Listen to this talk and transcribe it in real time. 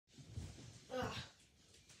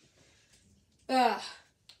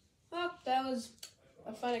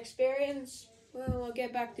fun experience. Well,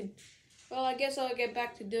 I guess I'll get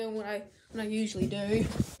back to doing what I usually do.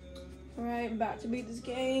 Alright, I'm back to beat this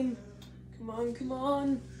game. Come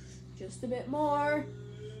on. Just a bit more.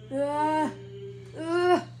 Got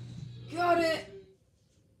it.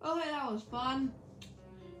 Okay, that was fun.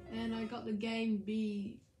 And I got the game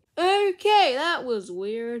beat. Okay, that was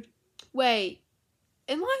weird. Wait,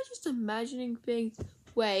 am I just imagining things?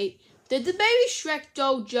 Wait, did the Baby Shrek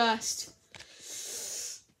doll just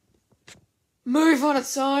move on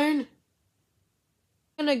its own?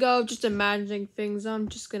 I'm gonna go just imagining things. I'm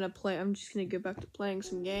just gonna go back to playing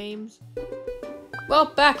some games. Well,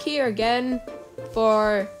 back here again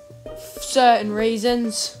for certain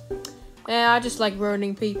reasons. And I just like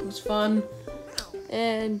ruining people's fun.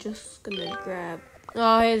 And just gonna grab.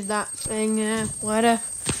 Oh, here's that thing. What?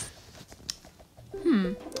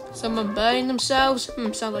 Someone burning themselves.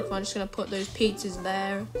 Sounds like fun. I'm just gonna put those pizzas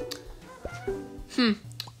there.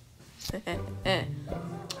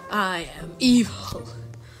 I am evil.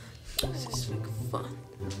 This is like fun.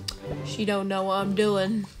 She don't know what I'm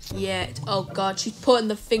doing yet. Oh God, she's putting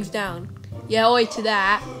the things down. Yeah, oi to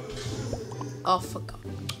that. Oh, for God.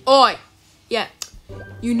 Oi. Yeah.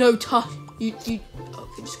 You know, you. Oh,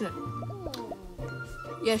 I'm just gonna.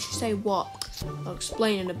 Yeah, she say what? I'll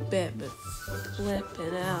explain in a bit, but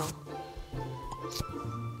flipping out.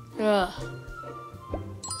 Ugh.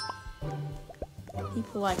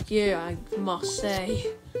 People like you, I must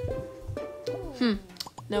say.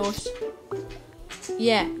 No.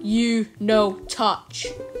 Yeah, you no touch.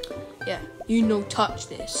 Yeah, you no touch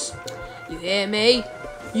this. You hear me?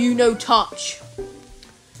 You no touch.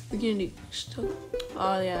 We're gonna do stuff.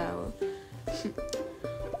 Oh yeah.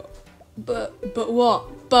 But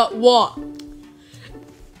what? But what?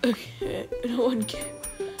 Okay, no one cares.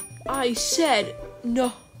 I said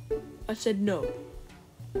no. I said no.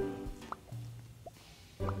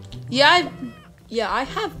 Yeah, I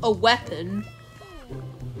have a weapon.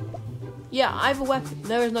 Yeah, I have a weapon.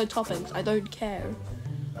 There is no toppings. I don't care.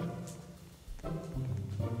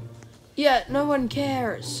 Yeah, no one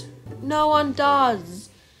cares. No one does.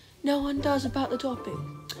 No one does about the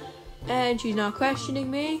topping. And she's now questioning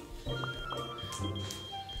me.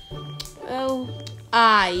 Oh,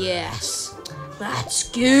 yes. That's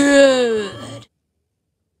good.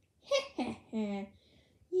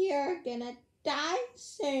 You're gonna die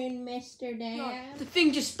soon, Mr. Dan. God, the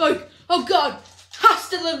thing just spoke. Oh God.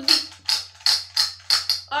 Hasta la...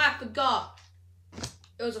 I forgot.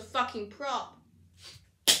 It was a fucking prop.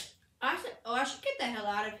 I should get the hell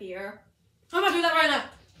out of here. I'm gonna do that right now.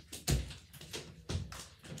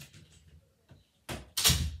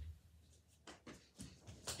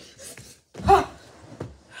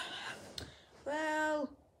 Well,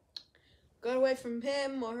 got away from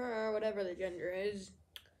him or her, whatever the gender is.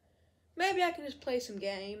 Maybe I can just play some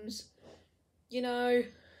games. You know,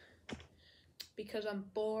 because I'm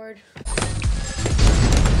bored.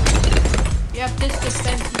 Yep, this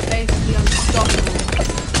defense is basically unstoppable.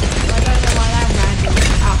 I don't know why that random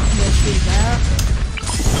alchemist is there.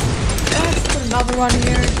 Let's put another one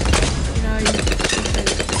here. You know,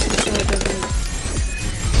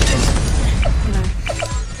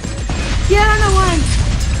 yeah, I don't know why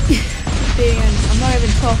I'm not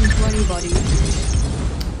even talking to anybody.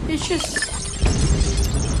 It's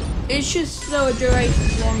just so it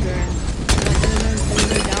durates longer and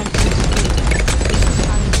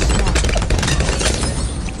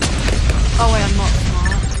oh wait, I'm not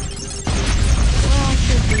smart. Well, I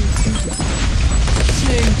should be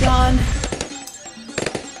soon done.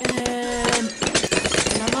 And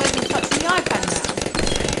I'm not even touching the iPad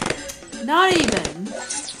now. Not even.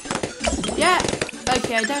 Yeah.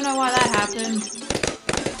 Okay, I don't know why that happened.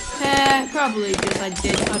 Probably just I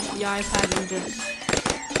did touch the iPad and just...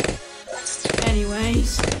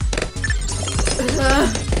 Anyways.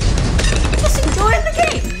 Just enjoying the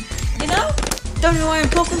game, you know? Don't know why I'm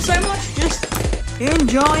talking so much, just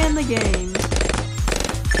enjoying the game.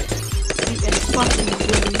 And it's fucking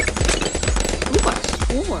good. Ooh, I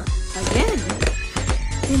swore again.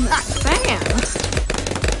 In that fan.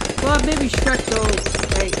 Well, Baby Shrek though.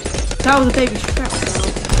 Wait, that was a Baby Shrek though.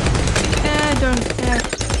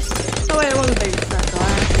 Oh wait, it was a Baby Shrek though. I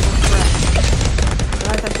actually was correct.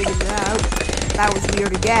 Right, I figured it out. That was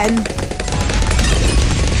weird again.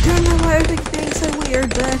 Don't know why everything's being so weird,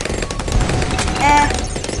 but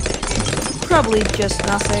probably just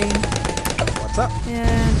nothing. What's up?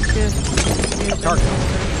 Yeah, just Target.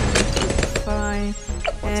 Fine.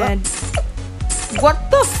 What's and up?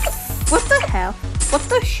 What the hell? What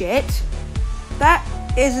the shit? That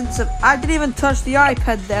isn't some. I didn't even touch the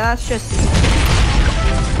iPad there. That's just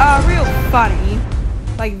real funny.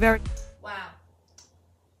 Like very. Wow.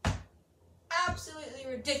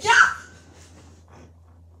 ridiculous.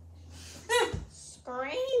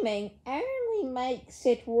 Screaming only makes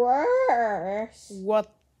it worse.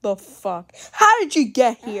 What the fuck? How did you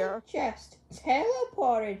get I here? just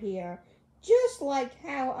teleported here, just like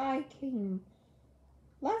how I came.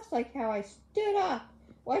 Just like how I stood up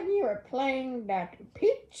when you were playing that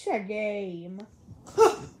pizza game.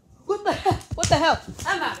 What the hell? What the hell?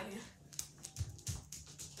 I'm out of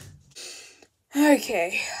here.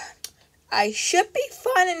 Okay. I should be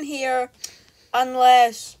fine in here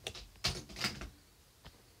unless...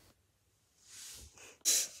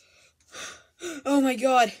 Oh my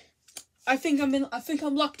god. I think I'm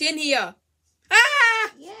locked in here.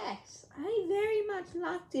 Ah! Yes, I very much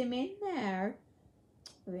locked him in there.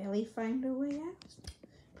 Will he find a way out?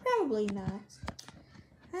 Probably not.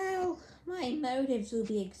 Well, my motives will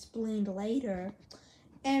be explained later,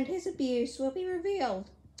 and his abuse will be revealed.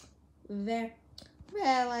 Well,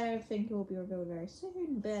 I don't think it will be revealed very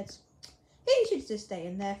soon, but he should just stay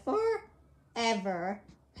in there forever.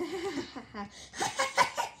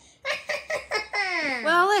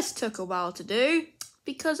 Well, this took a while to do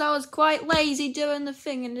because I was quite lazy doing the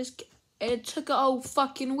thing and it took a whole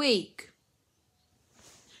fucking week.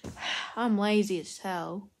 I'm lazy as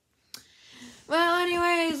hell. Well,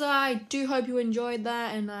 anyways, I do hope you enjoyed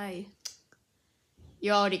that, and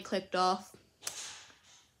you already clicked off.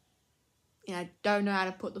 And I don't know how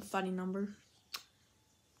to put the funny number.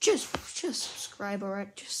 Just subscribe,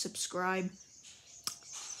 alright? Just subscribe.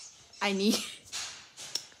 I need...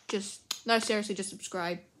 No, seriously, just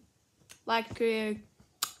subscribe. Like,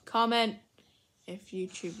 comment, if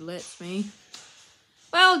YouTube lets me.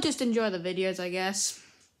 Well, just enjoy the videos, I guess.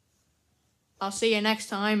 I'll see you next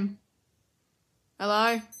time.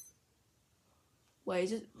 Hello? Why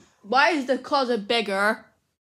is the closet bigger?